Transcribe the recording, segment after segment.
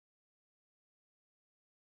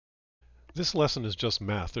This lesson is just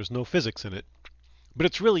math. There's no physics in it, but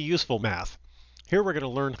it's really useful math. Here we're going to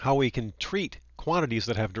learn how we can treat quantities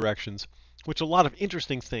that have directions, which a lot of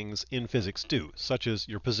interesting things in physics do, such as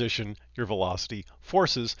your position, your velocity,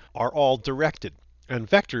 forces are all directed. And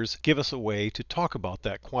vectors give us a way to talk about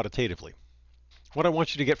that quantitatively. What I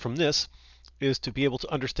want you to get from this is to be able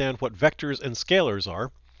to understand what vectors and scalars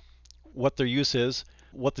are, what their use is,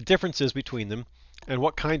 what the difference is between them, and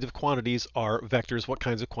what kinds of quantities are vectors, what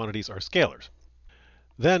kinds of quantities are scalars.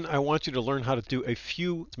 Then I want you to learn how to do a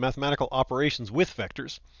few mathematical operations with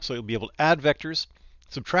vectors. So you'll be able to add vectors,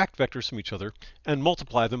 subtract vectors from each other, and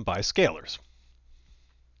multiply them by scalars.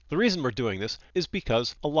 The reason we're doing this is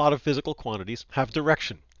because a lot of physical quantities have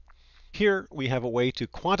direction. Here we have a way to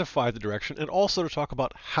quantify the direction and also to talk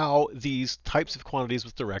about how these types of quantities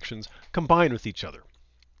with directions combine with each other.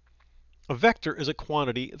 A vector is a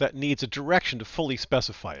quantity that needs a direction to fully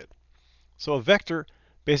specify it. So a vector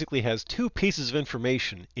basically has two pieces of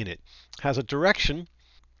information in it. It has a direction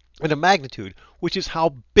and a magnitude, which is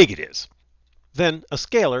how big it is. Then a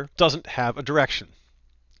scalar doesn't have a direction.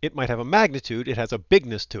 It might have a magnitude, it has a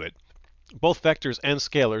bigness to it. Both vectors and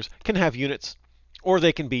scalars can have units, or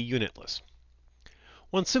they can be unitless.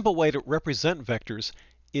 One simple way to represent vectors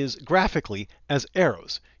is graphically as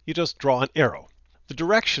arrows. You just draw an arrow. The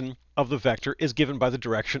direction of the vector is given by the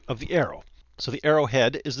direction of the arrow. So the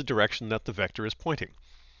arrowhead is the direction that the vector is pointing.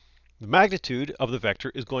 The magnitude of the vector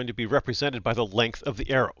is going to be represented by the length of the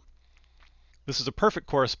arrow. This is a perfect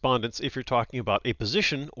correspondence if you're talking about a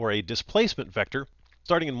position or a displacement vector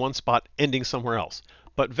starting in one spot, ending somewhere else.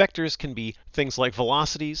 But vectors can be things like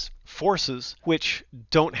velocities, forces, which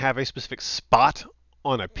don't have a specific spot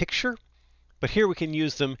on a picture, but here we can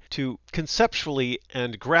use them to conceptually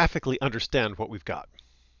and graphically understand what we've got.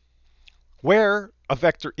 Where a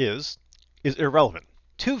vector is irrelevant.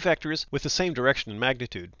 Two vectors with the same direction and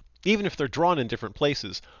magnitude, even if they're drawn in different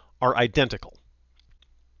places, are identical.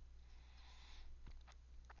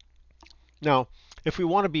 Now, if we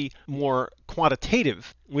want to be more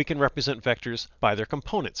quantitative, we can represent vectors by their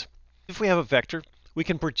components. If we have a vector, we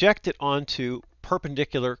can project it onto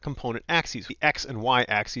perpendicular component axes. The x and y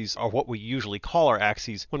axes are what we usually call our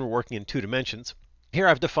axes when we're working in 2 dimensions. Here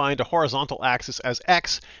I've defined a horizontal axis as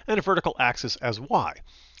x and a vertical axis as y.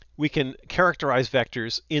 We can characterize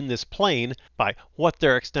vectors in this plane by what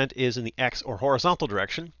their extent is in the x or horizontal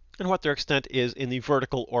direction and what their extent is in the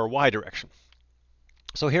vertical or y direction.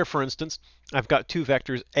 So here, for instance, I've got two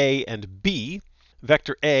vectors a and b.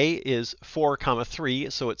 Vector a is 4, 3,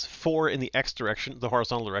 so it's 4 in the x direction, the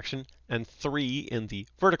horizontal direction, and 3 in the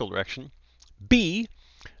vertical direction. B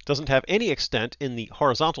doesn't have any extent in the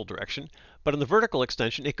horizontal direction, but in the vertical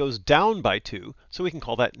extension it goes down by 2, so we can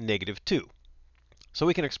call that -2. So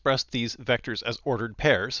we can express these vectors as ordered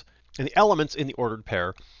pairs, and the elements in the ordered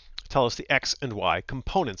pair tell us the x and y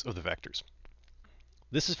components of the vectors.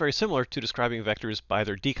 This is very similar to describing vectors by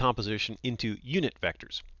their decomposition into unit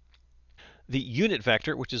vectors. The unit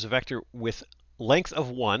vector, which is a vector with length of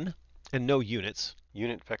 1 and no units,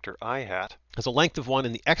 unit vector I hat, has a length of 1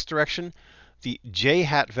 in the x direction. The j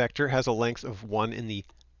hat vector has a length of 1 in the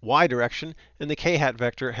y direction, and the k hat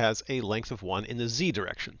vector has a length of 1 in the z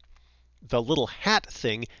direction. The little hat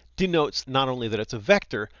thing denotes not only that it's a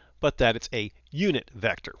vector, but that it's a unit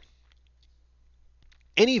vector.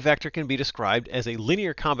 Any vector can be described as a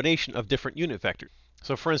linear combination of different unit vectors.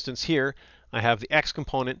 So for instance here, I have the x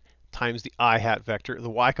component times the I hat vector, the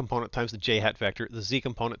y component times the j hat vector, the z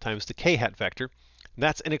component times the k hat vector.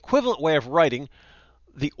 That's an equivalent way of writing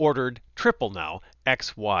the ordered triple now,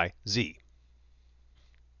 x, y, z.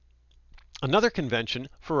 Another convention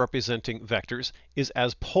for representing vectors is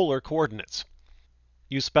as polar coordinates.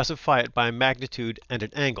 You specify it by a magnitude and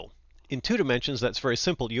an angle. In 2 dimensions, that's very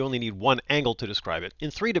simple. You only need one angle to describe it.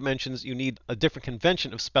 In 3 dimensions, you need a different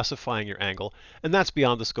convention of specifying your angle, and that's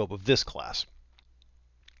beyond the scope of this class.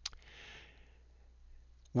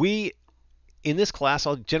 In this class,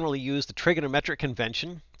 I'll generally use the trigonometric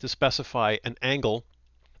convention to specify an angle.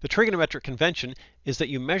 The trigonometric convention is that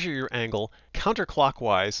you measure your angle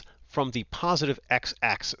counterclockwise from the positive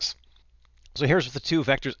x-axis. So here's the two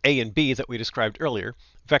vectors a and b that we described earlier.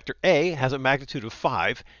 Vector A has a magnitude of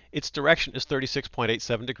 5. Its direction is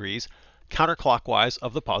 36.87 degrees, counterclockwise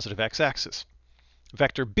of the positive x-axis.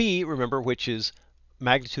 Vector B, remember, which is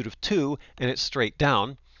magnitude of 2 and it's straight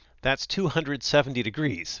down, that's 270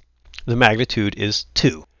 degrees. The magnitude is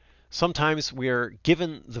 2. Sometimes we're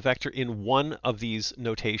given the vector in one of these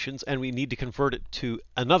notations and we need to convert it to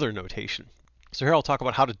another notation. So here I'll talk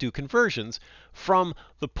about how to do conversions from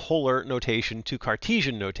the polar notation to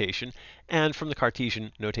Cartesian notation and from the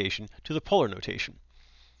Cartesian notation to the polar notation.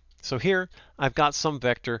 So here I've got some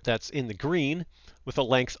vector that's in the green with a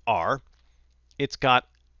length r. It's got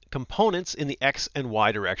components in the x and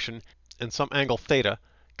y direction and some angle theta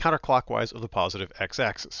counterclockwise of the positive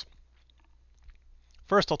x-axis.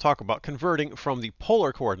 First, I'll talk about converting from the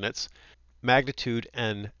polar coordinates, magnitude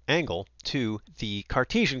and angle, to the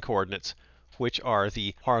Cartesian coordinates, which are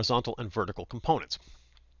the horizontal and vertical components.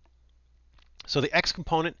 So the x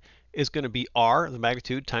component is going to be r, the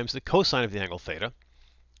magnitude, times the cosine of the angle theta.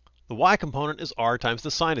 The y component is r times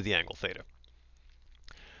the sine of the angle theta.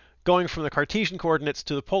 Going from the Cartesian coordinates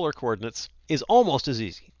to the polar coordinates is almost as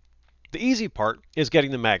easy. The easy part is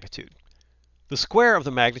getting the magnitude. The square of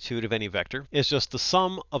the magnitude of any vector is just the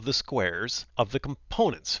sum of the squares of the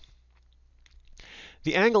components.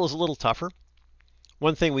 The angle is a little tougher.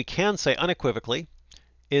 One thing we can say unequivocally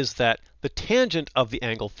is that the tangent of the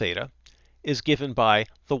angle theta is given by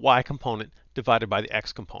the y component divided by the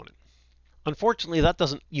x component. Unfortunately, that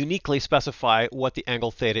doesn't uniquely specify what the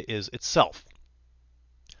angle theta is itself.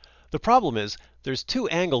 The problem is there's two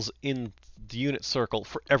angles in the unit circle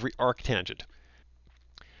for every arctangent.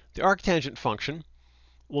 The arctangent function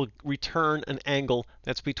will return an angle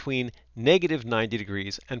that's between negative 90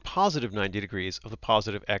 degrees and positive 90 degrees of the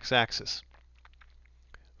positive x-axis.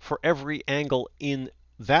 For every angle in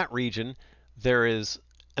that region, there is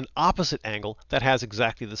an opposite angle that has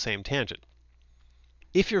exactly the same tangent.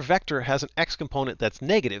 If your vector has an x component that's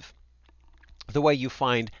negative, the way you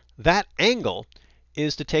find that angle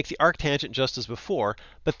is to take the arctangent just as before,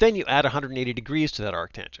 but then you add 180 degrees to that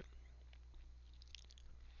arctangent.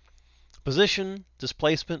 Position,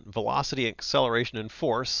 displacement, velocity, acceleration, and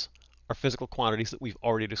force are physical quantities that we've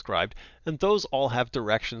already described, and those all have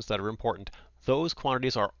directions that are important. Those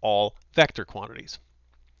quantities are all vector quantities.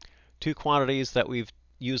 Two quantities that we've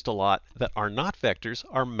used a lot that are not vectors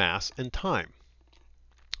are mass and time.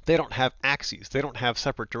 They don't have axes. They don't have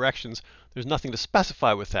separate directions. There's nothing to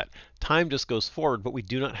specify with that. Time just goes forward, but we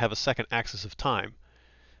do not have a second axis of time.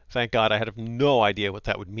 Thank God I have no idea what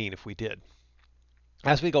that would mean if we did.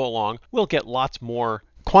 As we go along, we'll get lots more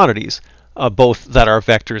quantities, both that are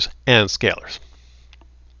vectors and scalars.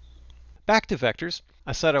 Back to vectors.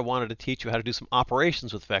 I said I wanted to teach you how to do some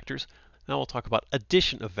operations with vectors. Now we'll talk about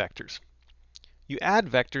addition of vectors. You add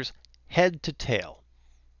vectors head to tail.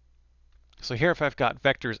 So here if I've got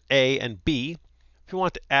vectors a and b, if you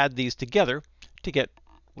want to add these together to get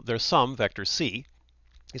their sum, vector c,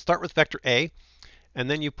 you start with vector a, and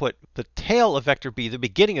then you put the tail of vector b, the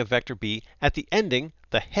beginning of vector b, at the ending,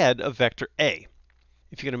 the head of vector a.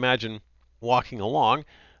 If you can imagine walking along,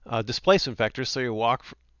 displacement vectors, so you walk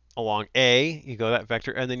along a, you go that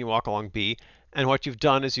vector, and then you walk along b, and what you've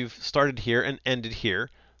done is you've started here and ended here.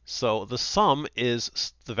 So the sum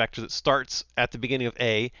is the vector that starts at the beginning of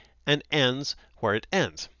a and ends where it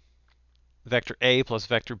ends. Vector a plus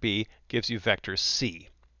vector b gives you vector c.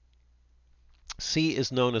 C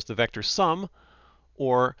is known as the vector sum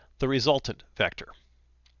or the resultant vector.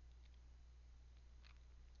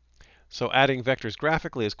 So adding vectors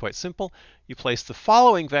graphically is quite simple. You place the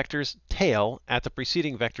following vector's tail at the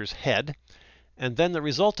preceding vector's head, and then the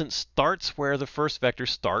resultant starts where the first vector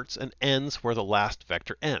starts and ends where the last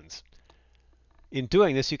vector ends. In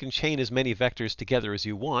doing this, you can chain as many vectors together as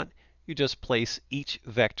you want. You just place each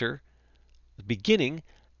vector beginning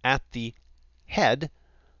at the head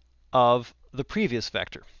of the previous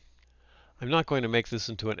vector. I'm not going to make this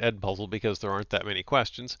into an ed puzzle because there aren't that many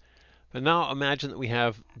questions. But now imagine that we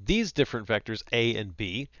have these different vectors a and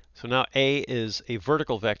b. So now a is a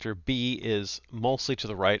vertical vector, b is mostly to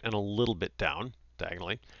the right and a little bit down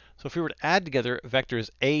diagonally. So if we were to add together vectors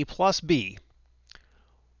a plus b,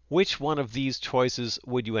 which one of these choices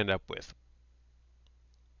would you end up with?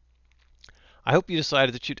 I hope you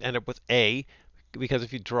decided that you'd end up with a, because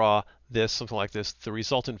if you draw this, something like this, the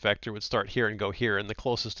resultant vector would start here and go here, and the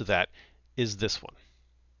closest to that is this one.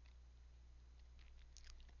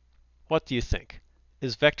 What do you think?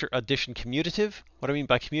 Is vector addition commutative? What I mean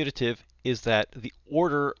by commutative is that the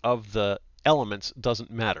order of the elements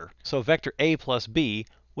doesn't matter. So vector a plus b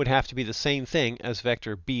would have to be the same thing as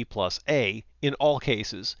vector b plus a in all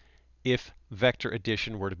cases if vector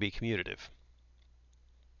addition were to be commutative.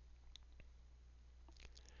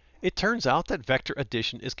 It turns out that vector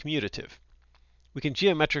addition is commutative. We can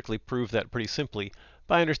geometrically prove that pretty simply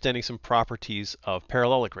by understanding some properties of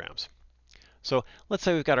parallelograms. So let's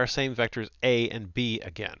say we've got our same vectors a and b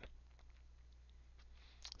again.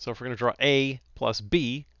 So if we're going to draw a plus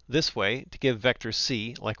b this way to give vector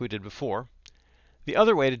c like we did before, the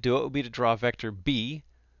other way to do it would be to draw vector b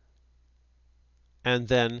and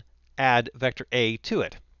then add vector a to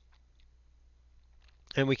it.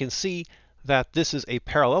 And we can see that this is a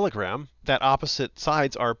parallelogram, that opposite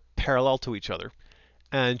sides are parallel to each other,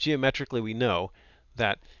 and geometrically we know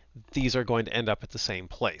that these are going to end up at the same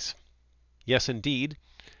place. Yes, indeed,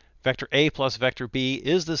 vector A plus vector B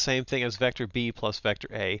is the same thing as vector B plus vector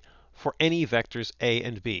A for any vectors A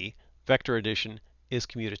and B. Vector addition is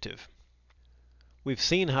commutative. We've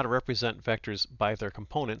seen how to represent vectors by their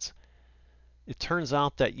components. It turns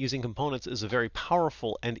out that using components is a very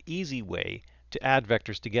powerful and easy way to add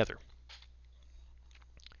vectors together.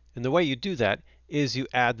 And the way you do that is you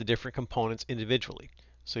add the different components individually.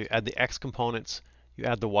 So you add the x components, you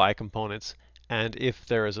add the y components, and if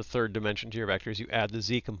there is a third dimension to your vectors, you add the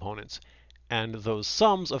z components. And those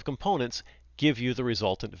sums of components give you the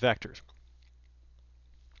resultant vectors.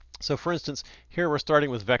 So for instance, here we're starting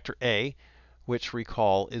with vector A, which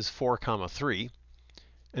recall is 4, 3,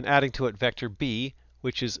 and adding to it vector B,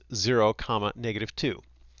 which is 0, -2.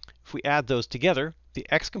 If we add those together, the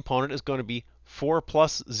x component is going to be 4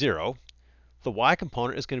 plus 0. The y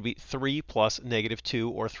component is going to be 3 plus -2,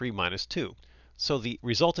 or 3 minus 2. So the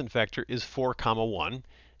resultant vector is 4, 1,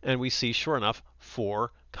 and we see, sure enough,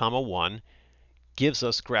 4, 1 gives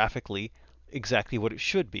us graphically exactly what it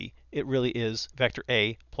should be. It really is vector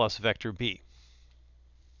A plus vector B.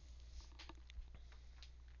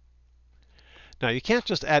 Now you can't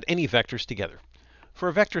just add any vectors together. For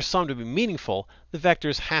a vector sum to be meaningful, the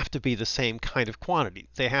vectors have to be the same kind of quantity.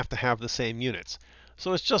 They have to have the same units.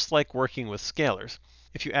 So it's just like working with scalars.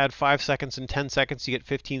 If you add 5 seconds and 10 seconds, you get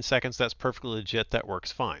 15 seconds. That's perfectly legit. That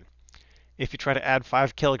works fine. If you try to add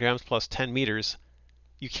 5 kilograms plus 10 meters,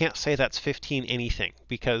 you can't say that's 15 anything,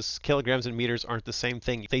 because kilograms and meters aren't the same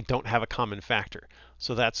thing. They don't have a common factor.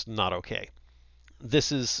 So that's not okay.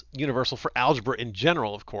 This is universal for algebra in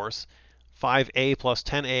general, of course. 5a plus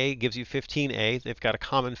 10a gives you 15a. They've got a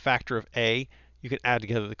common factor of a. You can add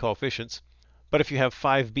together the coefficients. But if you have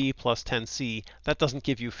 5b plus 10c, that doesn't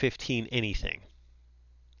give you 15 anything.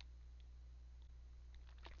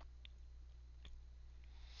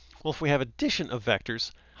 Well, if we have addition of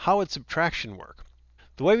vectors, how would subtraction work?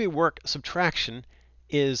 The way we work subtraction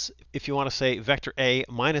is, if you want to say vector A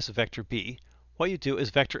minus vector B, what you do is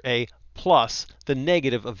vector A plus the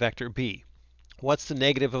negative of vector B. What's the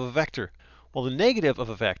negative of a vector? Well, the negative of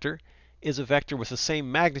a vector is a vector with the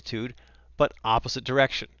same magnitude but opposite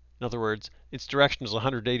direction. In other words, its direction is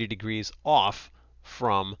 180 degrees off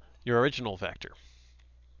from your original vector.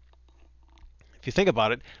 If you think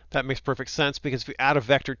about it, that makes perfect sense, because if you add a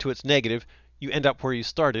vector to its negative, you end up where you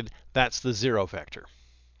started. That's the 0 vector.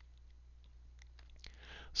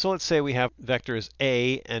 So let's say we have vectors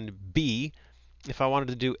A and B. If I wanted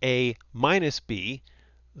to do A minus B,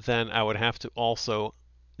 then I would have to also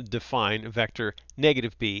define vector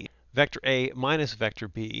negative B. Vector A minus vector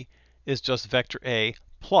B is just vector A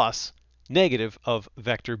plus negative of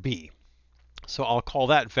vector B. So I'll call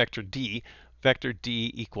that vector D. Vector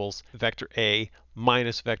D equals vector A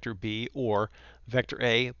minus vector B, or vector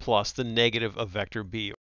A plus the negative of vector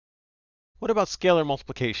B. What about scalar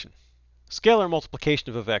multiplication? Scalar multiplication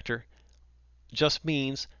of a vector just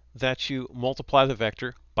means that you multiply the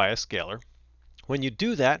vector by a scalar. When you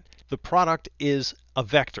do that, the product is a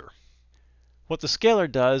vector. What the scalar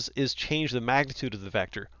does is change the magnitude of the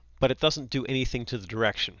vector, but it doesn't do anything to the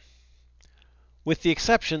direction. With the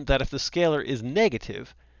exception that if the scalar is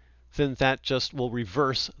negative, then that just will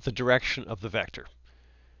reverse the direction of the vector.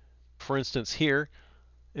 For instance, here,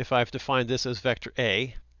 if I've defined this as vector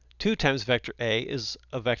A, 2 times vector A is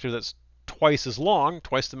a vector that's twice as long,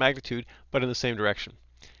 twice the magnitude, but in the same direction.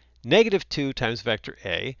 Negative 2 times vector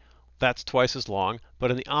A, that's twice as long, but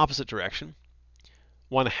in the opposite direction.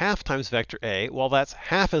 1/2 times vector A, well, that's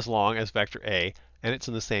half as long as vector A, and it's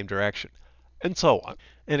in the same direction, and so on.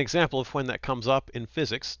 An example of when that comes up in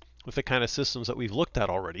physics, with the kind of systems that we've looked at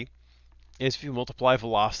already, is if you multiply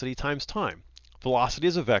velocity times time. Velocity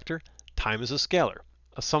is a vector, time is a scalar.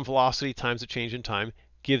 Some velocity times a change in time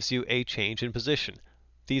gives you a change in position.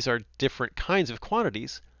 These are different kinds of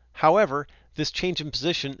quantities. However, this change in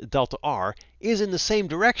position, delta r, is in the same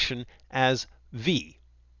direction as v.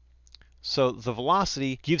 So the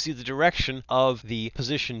velocity gives you the direction of the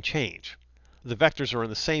position change. The vectors are in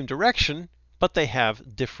the same direction, but they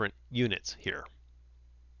have different units here.